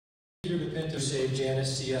Pinto saved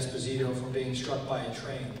Janice C. Esposito from being struck by a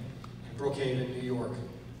train in Brookhaven, New York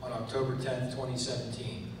on October 10,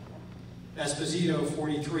 2017. Esposito,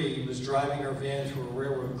 43, was driving her van through a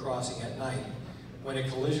railroad crossing at night when a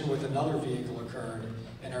collision with another vehicle occurred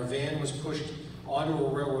and her van was pushed onto a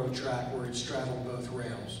railroad track where it straddled both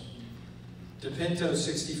rails. Pinto,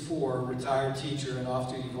 64, retired teacher and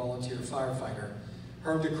off-duty volunteer firefighter,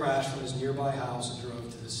 heard the crash from his nearby house and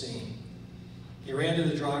drove to the scene. He ran to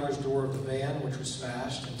the driver's door of the van, which was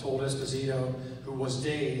smashed, and told Esposito, who was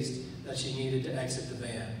dazed, that she needed to exit the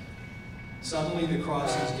van. Suddenly, the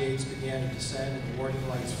crossing's gates began to descend and warning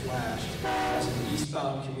lights flashed as an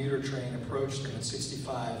eastbound commuter train approached them at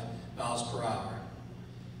 65 miles per hour.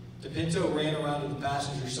 Pinto ran around to the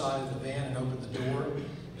passenger side of the van and opened the door,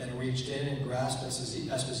 then reached in and grasped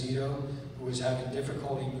Esposito, who was having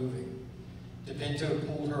difficulty moving. Pinto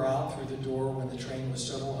pulled her out through the door when the train was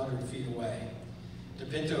several hundred feet away.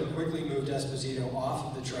 Pinto quickly moved Esposito off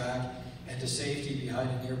of the track and to safety behind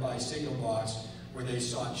a nearby signal box where they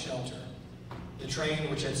sought shelter. The train,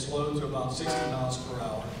 which had slowed to about 60 miles per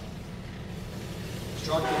hour,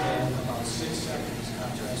 struck the van about 6 seconds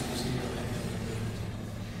after Esposito had been removed.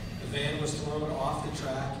 The van was thrown off the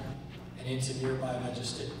track and into nearby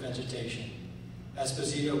vegetation.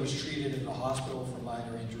 Esposito was treated in the hospital for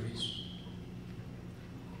minor injuries.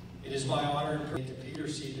 It is my honor to present Peter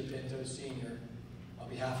C. Pinto Sr. on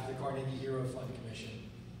behalf of the Carnegie Hero Fund Commission,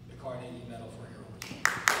 the Carnegie Medal for